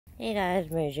Hey guys,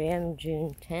 Mary Jam,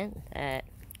 June 10th at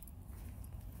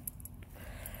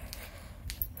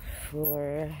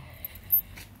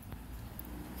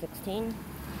 4:16.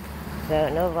 So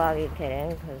no vlogging kidding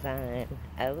because I'm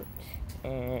out.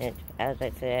 And as I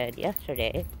said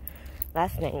yesterday,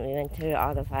 last night we went through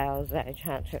all the files that I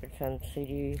transferred from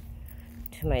CD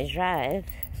to my drive.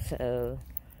 So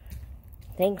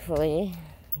thankfully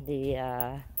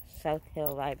the South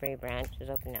Hill Library branch is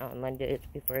open now on Mondays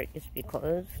before it used to be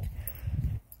closed.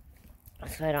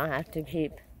 So I don't have to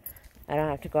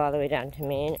go all the way down to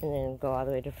Maine and then go all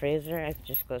the way to Fraser. I could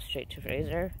just go straight to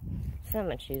Fraser. So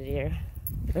much easier.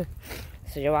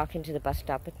 So you're walking to the bus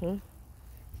stop with me.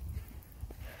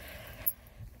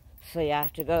 So you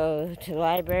have to go to the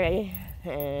library,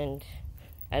 and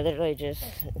I literally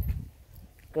just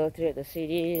go through the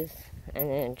CDs and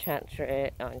then transfer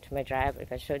it onto my drive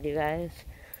like I showed you guys.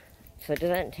 So it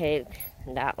doesn't take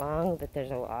that long, but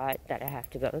there's a lot that I have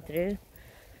to go through.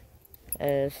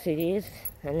 CDs,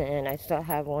 and then I still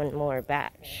have one more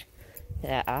batch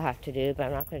that I'll have to do, but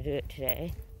I'm not going to do it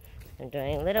today. I'm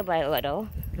doing little by little,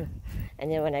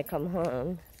 and then when I come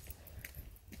home,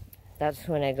 that's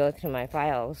when I go through my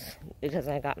files, because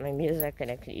I got my music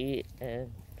and I could eat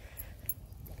and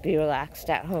be relaxed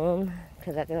at home,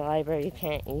 because at the library you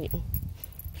can't eat,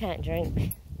 can't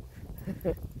drink.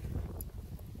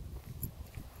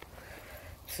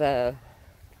 So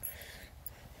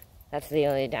that's the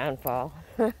only downfall.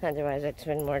 Otherwise, I'd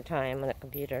spend more time on the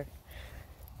computer.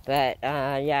 But,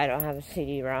 yeah, I don't have a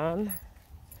CD-ROM.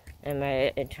 And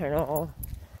my internal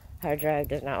hard drive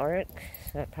does not work.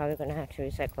 So I'm probably going to have to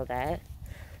recycle that.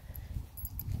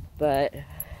 But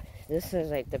this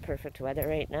is, like, the perfect weather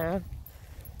right now.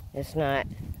 It's not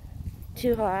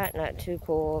too hot, not too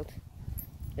cold.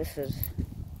 This is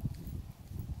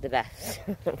the best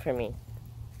for me.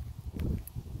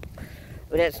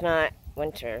 But it's not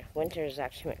winter. Winter is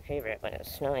actually my favorite when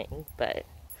it's snowing, but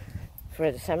for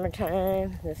the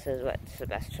summertime, this is what's the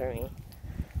best for me.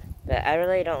 But I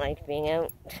really don't like being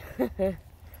out.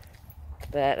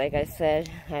 But like I said,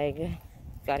 I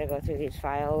gotta go through these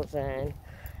files, and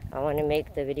I want to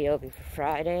make the video before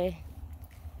Friday.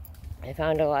 I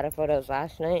found a lot of photos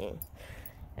last night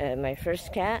of my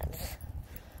first cats,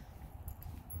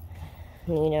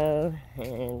 Nino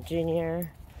and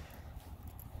Junior.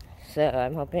 So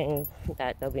I'm hoping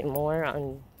that there'll be more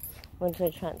on once I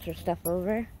transfer stuff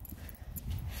over.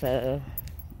 So,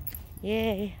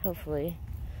 yay, hopefully.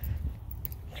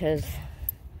 Because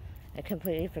I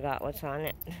completely forgot what's on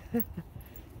it. So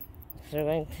we're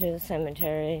going through the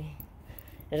cemetery.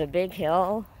 There's a big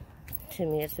hill. To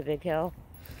me, it's a big hill.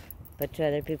 But to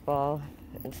other people,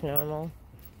 it's normal.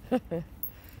 But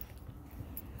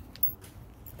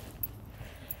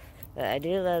I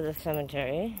do love the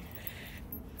cemetery.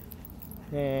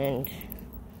 And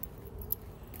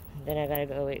then I gotta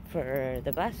go wait for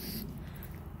the bus.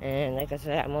 And like I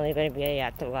said, I'm only gonna be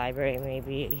at the library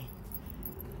maybe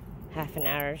half an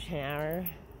hour to an hour,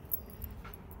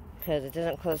 because it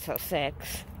doesn't close till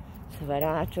 6. So if I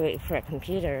don't have to wait for a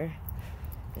computer,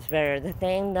 it's better. The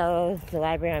thing though, the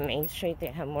library on Main Street, they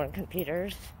have more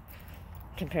computers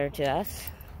compared to us.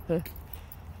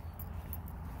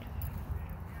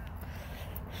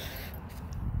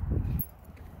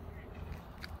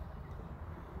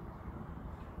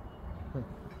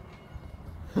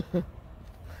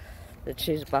 The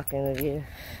tree's blocking the view.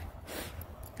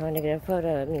 I want to get a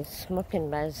photo of me smoking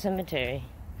by the cemetery.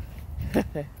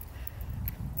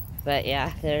 But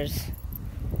yeah, there's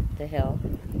the hill.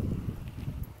 You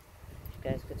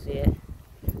guys could see it.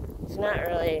 It's not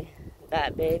really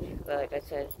that big, but like I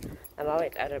said, I'm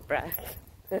always out of breath.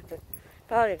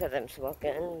 Probably because I'm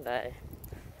smoking, but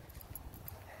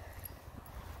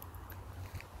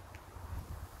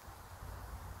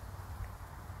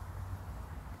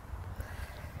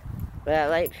I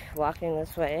like walking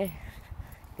this way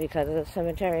because of the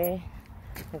cemetery.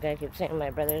 Like I keep saying, my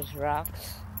brother's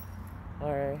rocks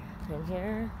are in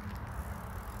here.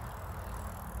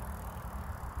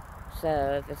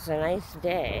 So if it's a nice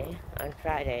day on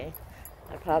Friday,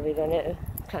 I'm probably going to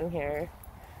come here,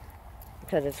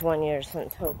 because it's 1 year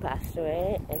since Hope passed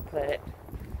away, and put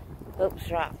Hope's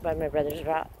rock by my brother's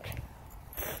rock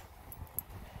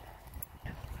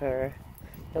for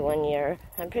the 1 year.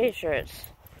 I'm pretty sure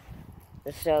it's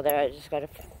still there. I just gotta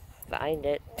find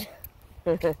it.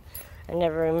 I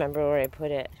never remember where I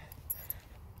put it,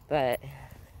 but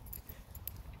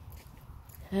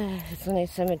it's a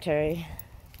nice cemetery.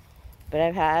 But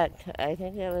I've had, I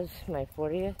think it was my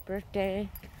 40th birthday,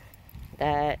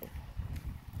 that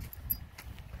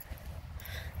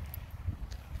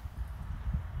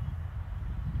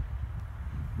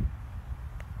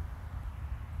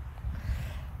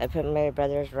I put my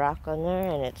brother's rock on there,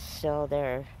 and it's still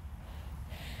there.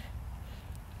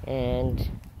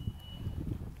 And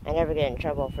I never get in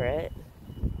trouble for it.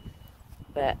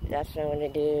 But that's what I'm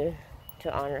going to do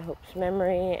to honor Hope's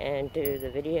memory and do the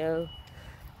video.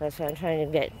 That's why I'm trying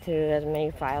to get through as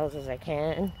many files as I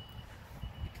can.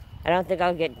 I don't think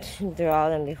I'll get through all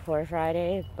of them before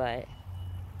Friday, but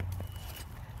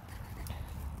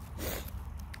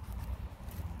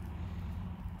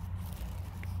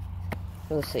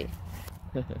we'll see.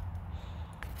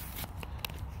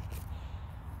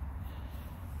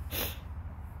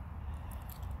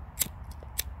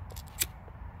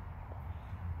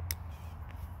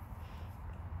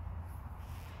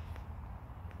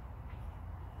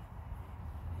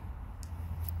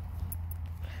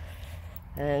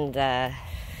 And the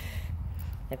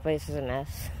place is a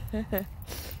mess.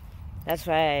 That's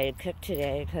why I cooked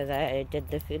today, because I did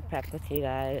the food prep with you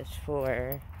guys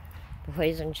for the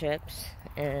poison chips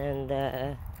and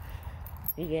the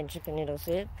vegan chicken noodle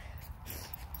soup.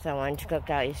 So I wanted to cook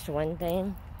at least one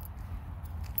thing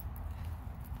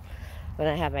when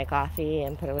I have my coffee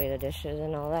and put away the dishes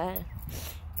and all that.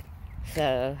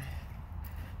 So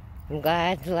I'm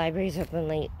glad the library's open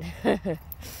late.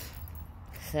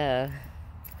 So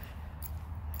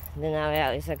then that way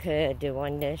at least I could do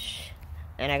one dish.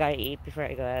 And I gotta eat before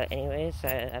I go out anyway, so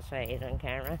that's why I ate on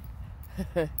camera.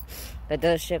 But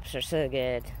those chips are so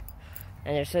good.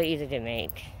 And they're so easy to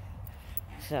make.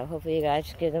 So hopefully you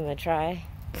guys give them a try.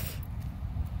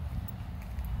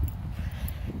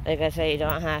 Like I said, you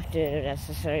don't have to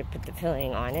necessarily put the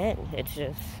filling on it. It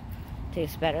just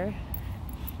tastes better.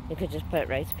 You could just put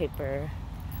rice paper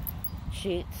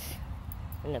sheets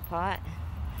in the pot.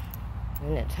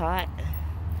 And it's hot.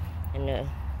 And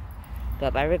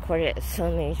but I recorded it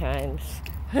so many times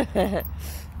when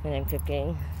I'm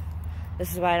cooking.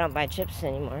 This is why I don't buy chips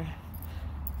anymore,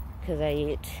 because I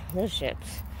eat those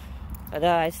chips.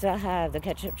 Although I still have the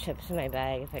ketchup chips in my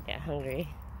bag if I get hungry.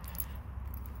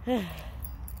 But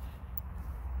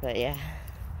yeah,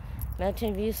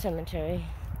 Mountain View Cemetery.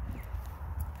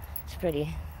 It's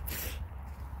pretty.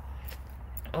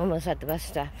 Almost at the bus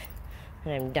stop,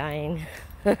 and I'm dying.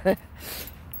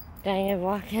 Dying of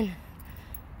walking.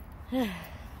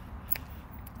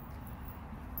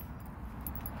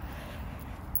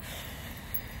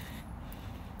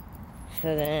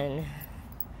 So then,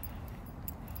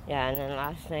 yeah, and then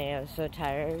last night I was so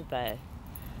tired, but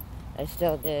I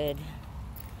still did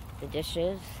the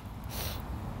dishes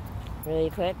really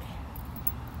quick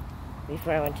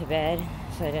before I went to bed,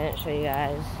 so I didn't show you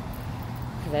guys,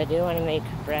 because I do want to make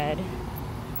bread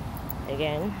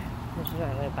again, which is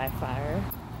not going to buy flour,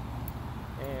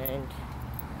 and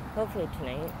hopefully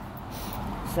tonight.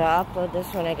 So I'll upload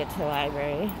this when I get to the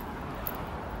library,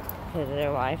 because there's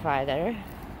Wi-Fi there.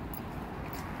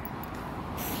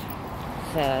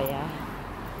 So yeah,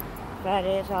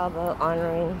 Friday is all about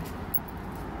honoring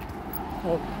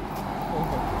Hope.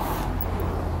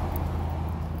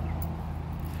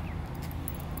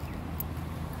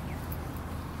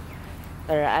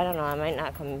 Or I don't know, I might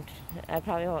not come, I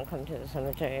probably won't come to the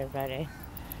cemetery on Friday,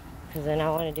 because then I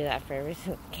want to do that for every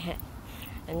single cat.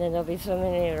 And then there'll be so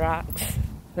many rocks.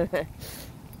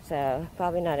 So,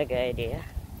 probably not a good idea.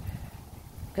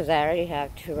 Because I already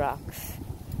have 2 rocks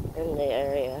in the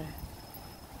area.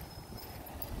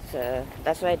 So,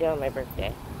 that's what I do on my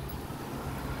birthday.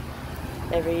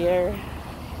 Every year.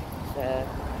 So,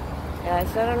 yeah, I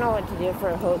still don't know what to do for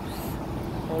Hope's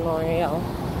memorial.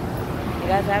 If you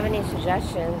guys have any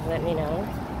suggestions, let me know.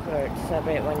 For to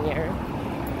celebrate 1 year.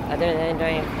 Other than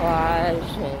doing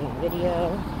collage and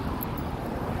video.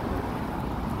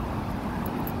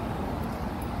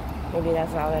 Maybe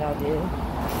that's all that I'll do.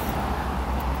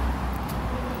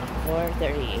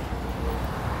 4:30.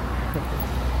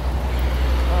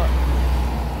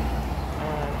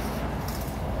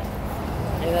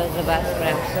 There goes the bus, but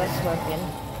I'm still smoking.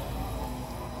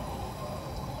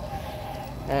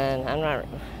 And I'm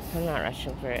not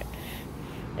rushing for it.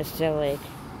 It's still like,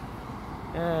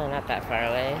 not that far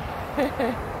away.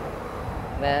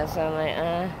 But so I'm like,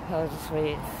 I'll just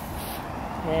wait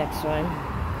for the next one.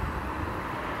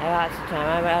 I have lots of time.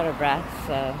 I'm out of breath,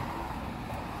 so.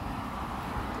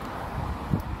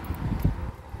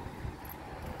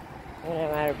 When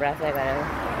I'm out of breath, I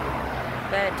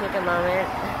gotta take a moment.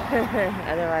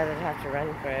 Otherwise, I'd have to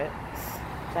run for it.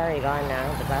 It's already gone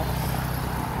now, the bus.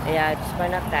 Yeah, I just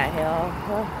went up that hill.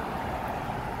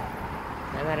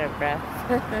 I'm out of breath.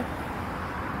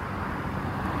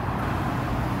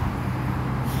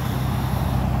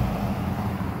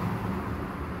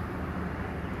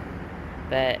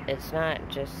 But it's not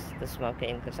just the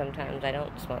smoking, because sometimes I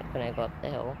don't smoke when I go up the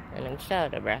hill, and I'm still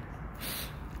out of breath.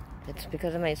 it's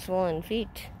because of my swollen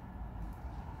feet.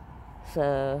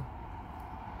 So,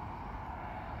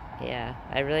 yeah,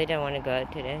 I really don't want to go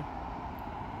out today.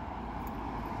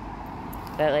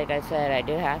 But like I said, I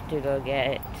do have to go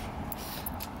get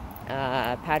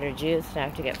powdered juice, and I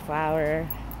have to get flour,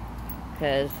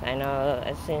 because I know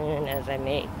as soon as I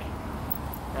make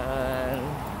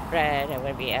bread, I'm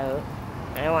going to be out.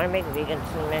 And I want to make vegan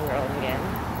cinnamon rolls again.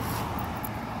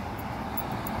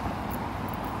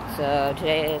 So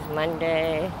today is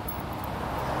Monday.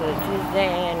 So Tuesday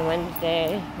and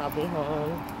Wednesday, I'll be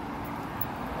home.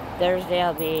 Thursday,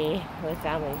 I'll be with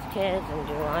family's kids and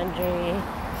do laundry.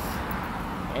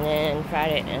 And then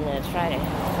Friday, and then it's Friday.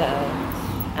 So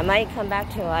I might come back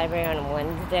to the library on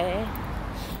Wednesday.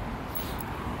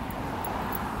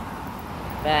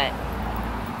 But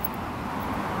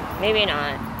maybe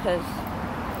not, because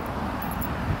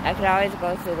I could always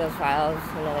go through those files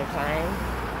another time.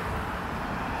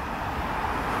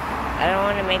 I don't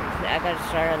want to I gotta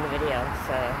start on the video,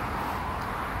 so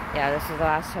yeah, this is the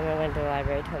last time I went to the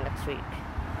library till next week.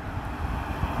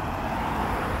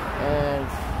 And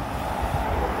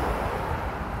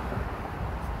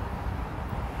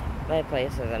my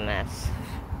place is a mess.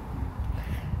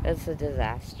 It's a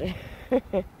disaster.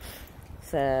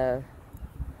 So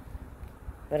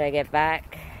when I get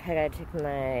back, I gotta take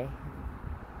my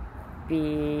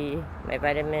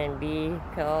vitamin B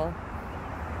pill,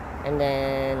 and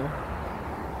then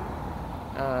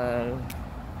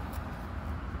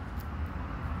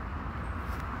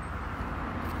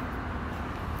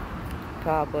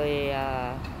probably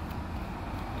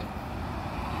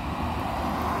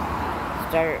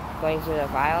start going through the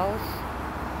files.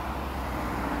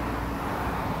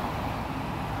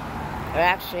 Or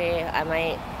actually, I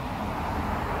might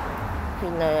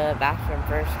clean the bathroom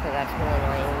first, because that's really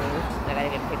annoying me. I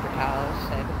gotta get paper towels,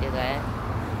 so I can do that.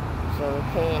 So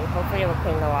hopefully we'll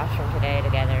clean the washroom today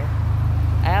together.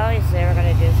 I always say we're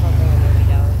gonna do something and then we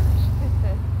don't.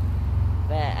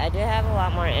 But I did have a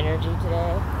lot more energy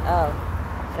today. Oh,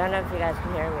 I don't know if you guys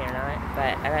can hear me or not,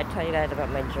 but I gotta tell you guys about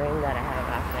my dream that I had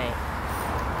last night.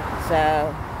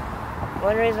 So,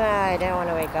 one reason I didn't want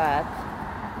to wake up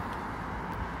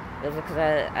is because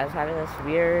I was having this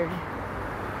weird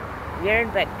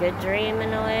but good dream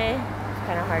in a way. It's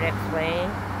kind of hard to explain.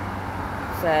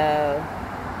 So,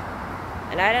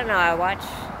 and I don't know,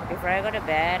 before I go to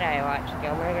bed, I watch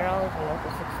Gilmore Girls in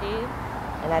Local 60,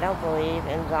 and I don't believe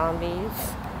in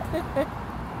zombies.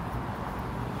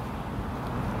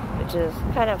 Which is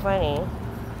kind of funny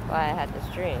why I had this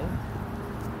dream.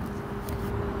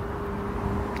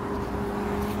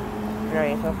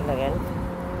 Very open again.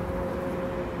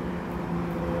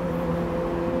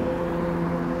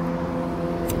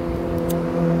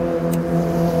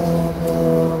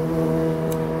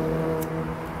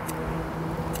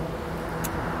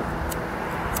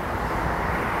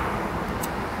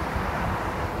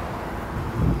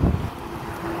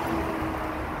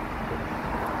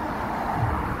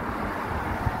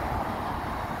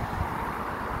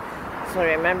 So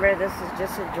remember, this is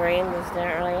just a dream. This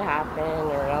didn't really happen in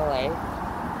real life,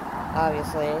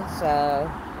 obviously. So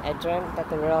I dreamt that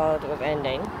the world was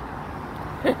ending.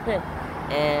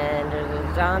 And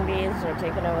there's zombies that are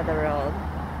taking over the world.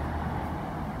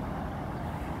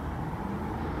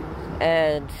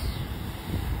 And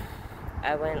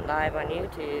I went live on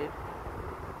YouTube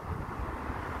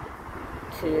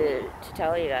to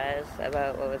tell you guys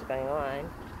about what was going on.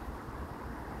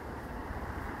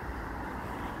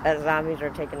 That zombies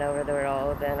were taking over the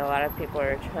world, and a lot of people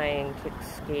are trying to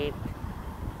escape.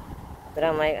 But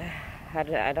I'm like, I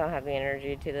don't have the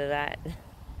energy to do that.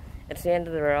 It's the end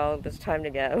of the world. It's time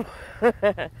to go.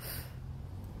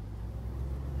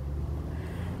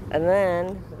 And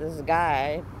then this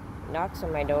guy knocks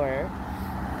on my door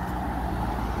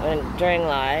during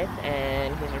live,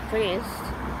 and he's a priest.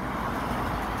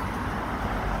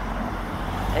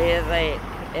 He is like,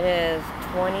 in his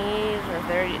 20s or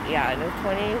 30s, yeah, in his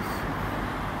 20s,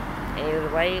 and he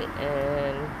was white,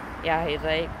 and yeah, he's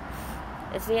like,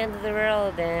 it's the end of the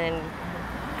world, and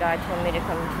God told me to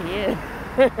come to you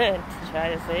to try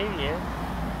to save you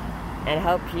and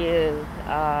help you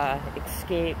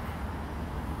escape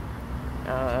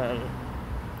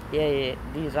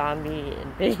the zombie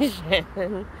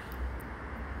invasion.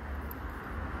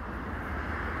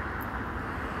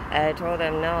 I told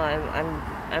him, no,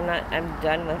 I'm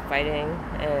done with fighting,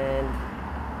 and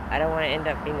I don't want to end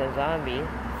up being a zombie.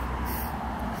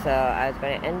 So I was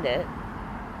going to end it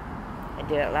and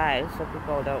do it live so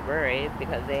people don't worry,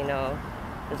 because they know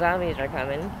the zombies are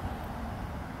coming.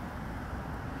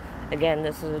 Again,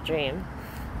 this is a dream.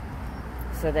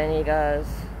 So then he goes,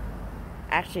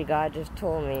 actually God just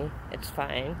told me it's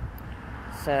fine.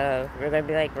 So we're going to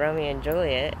be like Romeo and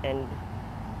Juliet and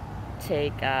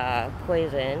take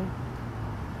poison.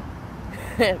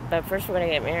 But first we're going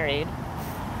to get married.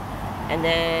 And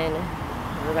then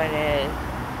we're going to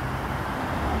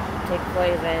take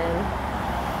poison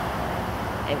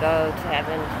and go to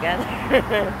heaven together.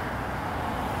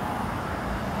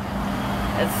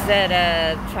 Instead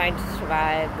of trying to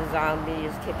survive the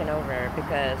zombies taking over.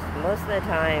 Because most of the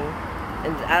time,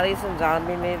 at least in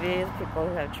zombie movies, people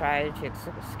who have tried to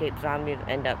escape zombies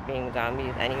end up being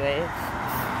zombies anyways.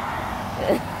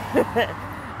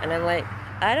 And I'm like,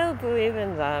 I don't believe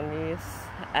in zombies.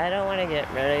 I don't want to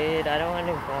get married. I don't want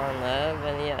to fall in love.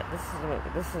 And yet,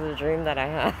 this is a dream that I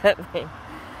have.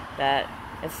 That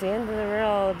it's the end of the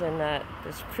world, and that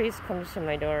this priest comes to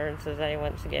my door and says that he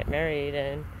wants to get married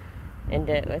and end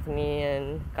it with me.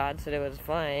 And God said it was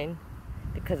fine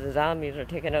because the zombies are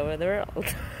taking over the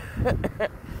world.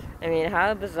 I mean,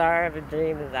 how bizarre of a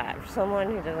dream is that? For someone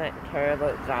who doesn't care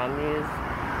about zombies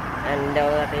and know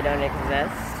that they don't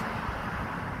exist.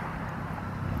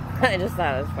 I just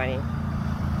thought it was funny.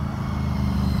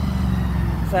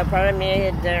 So part of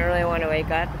me didn't really want to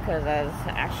wake up because I was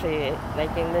actually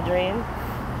liking the dream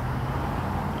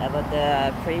about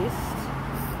the priest.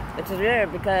 Which is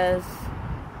weird because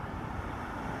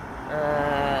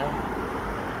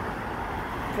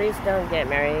priests don't get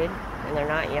married and they're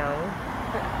not young.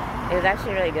 He was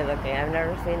actually really good looking. I've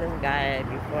never seen this guy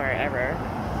before ever.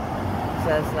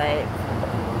 So it's like,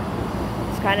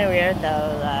 it's kind of weird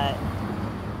though that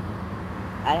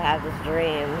I have this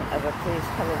dream of a priest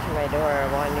coming to my door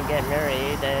wanting to get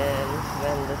married, and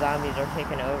when the zombies are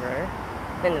taking over,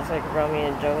 and it's like Romeo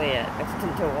and Juliet mixed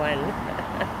into one.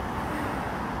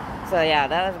 So yeah,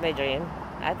 that was my dream.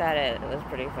 I thought it was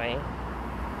pretty funny.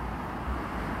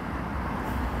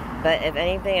 But if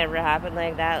anything ever happened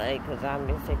like that, like a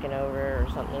zombie's taking over or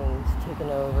something's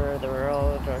taking over the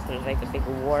world, or if there's like a big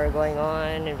war going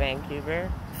on in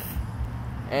Vancouver,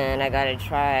 and I gotta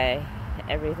try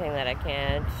everything that I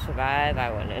can to survive,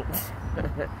 I wouldn't.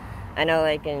 I know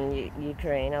like in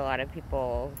Ukraine, a lot of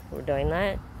people were doing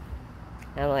that.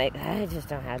 I'm like, I just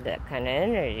don't have that kind of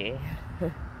energy.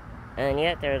 And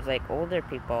yet there's like older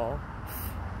people.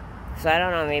 So I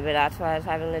don't know, maybe that's why I was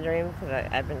having the dream, because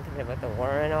I've been thinking about the war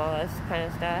and all this kind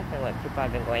of stuff and what people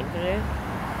have been going through.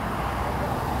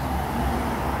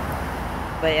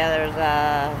 But yeah, there's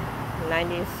a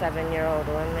 97-year-old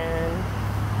woman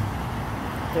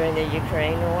during the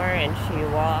Ukraine war, and she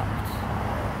walked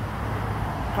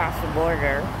across the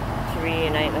border to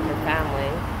reunite with her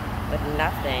family with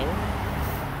nothing.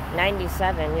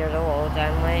 97 years old.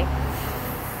 I'm like,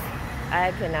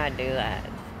 I could not do that.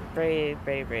 Brave,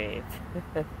 brave, brave.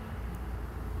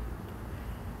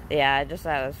 Yeah, I just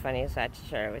thought it was funny, so I had to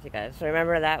share it with you guys. So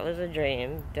remember, that was a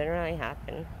dream. Didn't really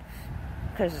happen.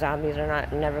 Because zombies are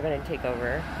never going to take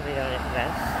over. Because they don't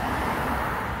exist.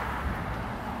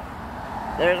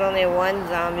 There's only one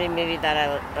zombie movie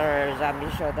or zombie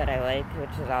show that I like,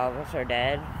 which is All of Us Are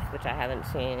Dead, which I haven't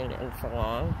seen in so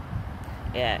long.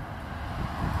 Yeah.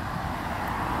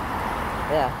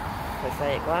 It's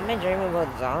like, why am I dreaming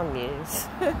about zombies?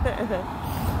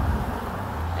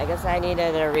 I guess I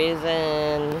needed a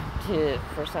reason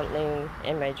for something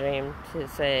in my dream to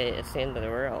say it's the end of the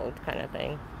world, kind of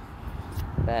thing.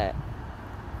 But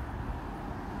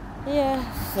yeah,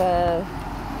 so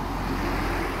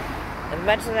as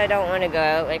much as I don't want to go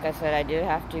out, like I said, I do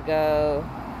have to go.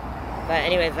 But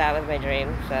anyways, that was my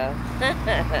dream, so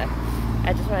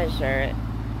I just wanted to share it.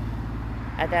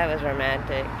 I thought it was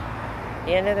romantic.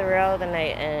 The end of the world,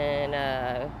 and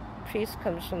a priest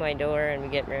comes to my door and we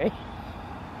get married.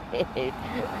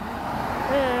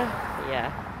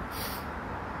 Yeah.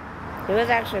 He was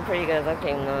actually pretty good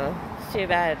looking though. It's too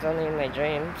bad it's only in my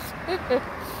dreams.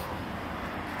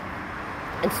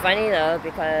 It's funny though,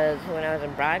 because when I was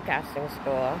in broadcasting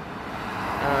school,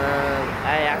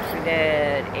 I actually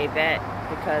did a bet,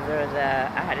 because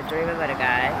I had a dream about a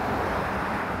guy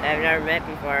that I've never met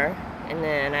before, and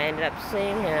then I ended up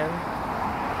seeing him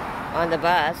on the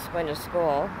bus going to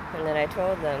school, and then I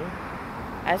told them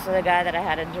I saw the guy that I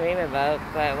had a dream about,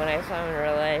 but when I saw him in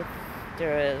real life,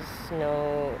 there was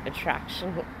no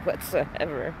attraction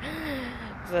whatsoever.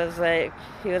 So it's like,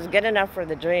 he was good enough for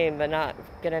the dream, but not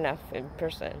good enough in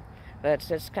person. But it's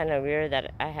just kind of weird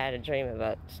that I had a dream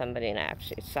about somebody and I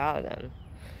actually saw them.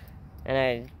 And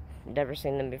I'd never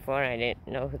seen them before, and I didn't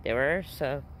know who they were,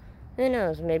 so who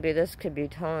knows, maybe this could be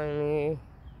telling me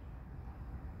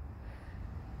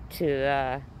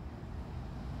to,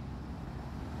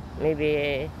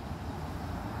 maybe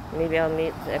I'll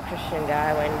meet a Christian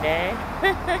guy one day,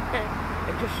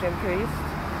 a Christian priest.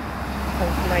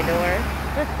 comes to my door.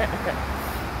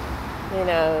 Who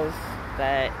knows?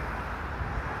 But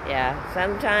yeah,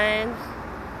 sometimes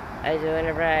I do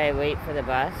whenever I wait for the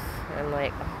bus. I'm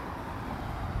like,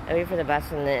 I wait for the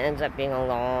bus and it ends up being a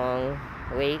long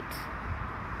wait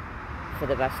for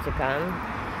the bus to come.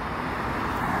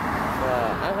 So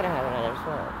I'm gonna have another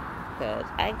smoke because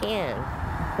I can.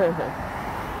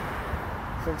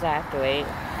 Since I have to wait,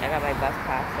 I got my bus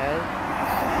pass out.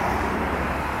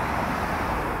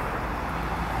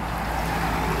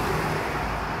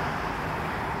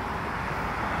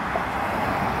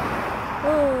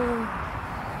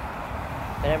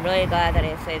 But I'm really glad that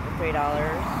I saved the $3.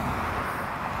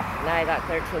 Now I got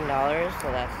 $13,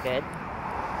 so that's good.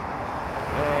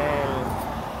 And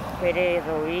 3 days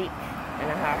a week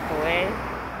and a half away.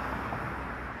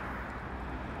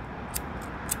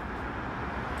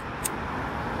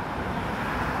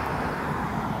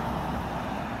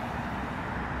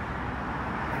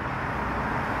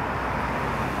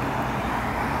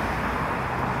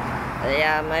 But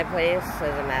yeah, my place is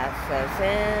a mess. So as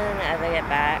soon as I get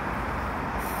back,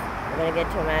 I'm gonna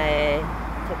take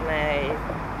my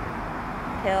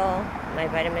pill, my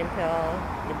vitamin pill,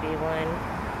 the B1,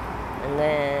 and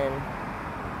then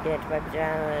get into my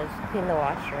pajamas, clean the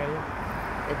washroom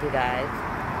with you guys.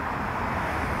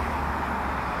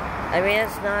 I mean,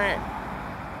 it's not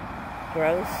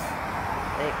gross,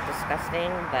 like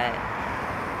disgusting, but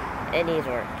it needs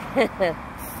work.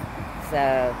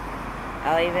 So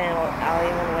I'll even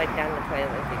wipe down the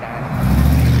toilet with you guys.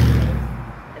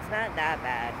 It's not that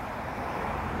bad.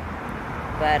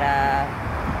 But,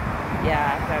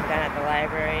 yeah, after I'm done at the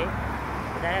library.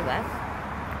 Is that a bus?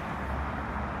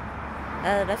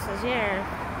 Oh, the bus is here.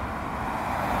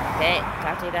 Okay,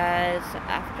 talk to you guys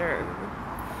after.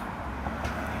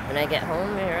 When I get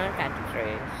home here on Patrick's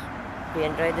Race. If you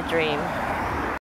enjoyed the dream.